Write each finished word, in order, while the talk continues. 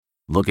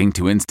Looking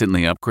to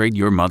instantly upgrade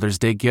your Mother's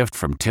Day gift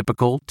from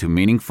typical to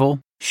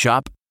meaningful?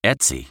 Shop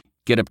Etsy.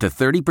 Get up to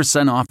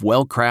 30% off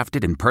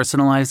well-crafted and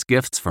personalized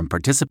gifts from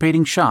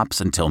participating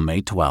shops until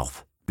May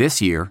 12th. This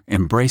year,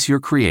 embrace your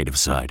creative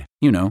side.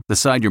 You know, the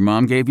side your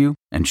mom gave you.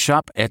 And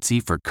shop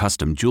Etsy for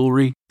custom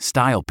jewelry,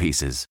 style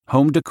pieces,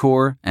 home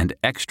decor, and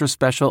extra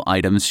special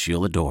items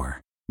she'll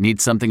adore.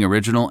 Need something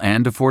original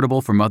and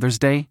affordable for Mother's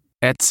Day?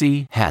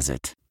 Etsy has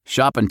it.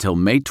 Shop until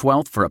May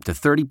 12th for up to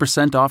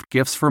 30% off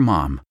gifts for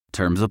mom.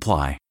 Terms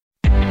apply.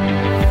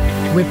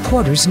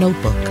 Reporter's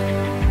Notebook.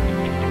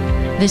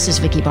 This is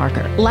Vicki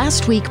Barker.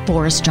 Last week,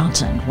 Boris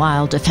Johnson,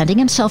 while defending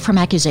himself from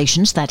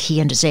accusations that he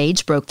and his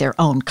aides broke their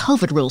own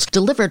COVID rules,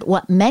 delivered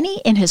what many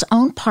in his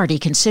own party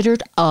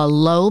considered a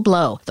low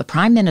blow. The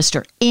Prime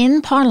Minister,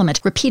 in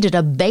Parliament, repeated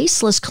a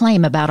baseless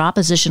claim about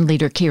opposition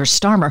leader Keir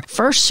Starmer,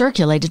 first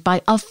circulated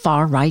by a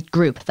far-right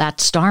group. That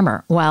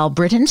Starmer, while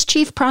Britain's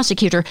chief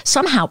prosecutor,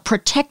 somehow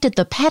protected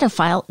the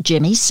pedophile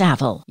Jimmy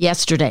Savile.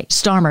 Yesterday,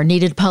 Starmer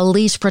needed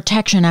police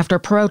protection after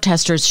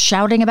protesters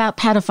shouting about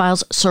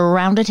pedophiles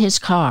surrounded his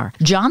car.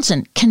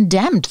 Johnson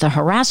condemned the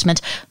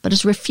harassment, but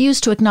has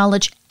refused to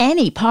acknowledge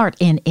any part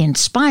in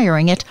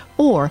inspiring it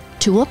or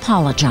to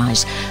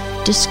apologize.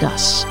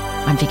 Discuss.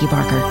 I'm Vicki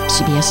Barker,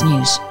 CBS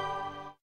News.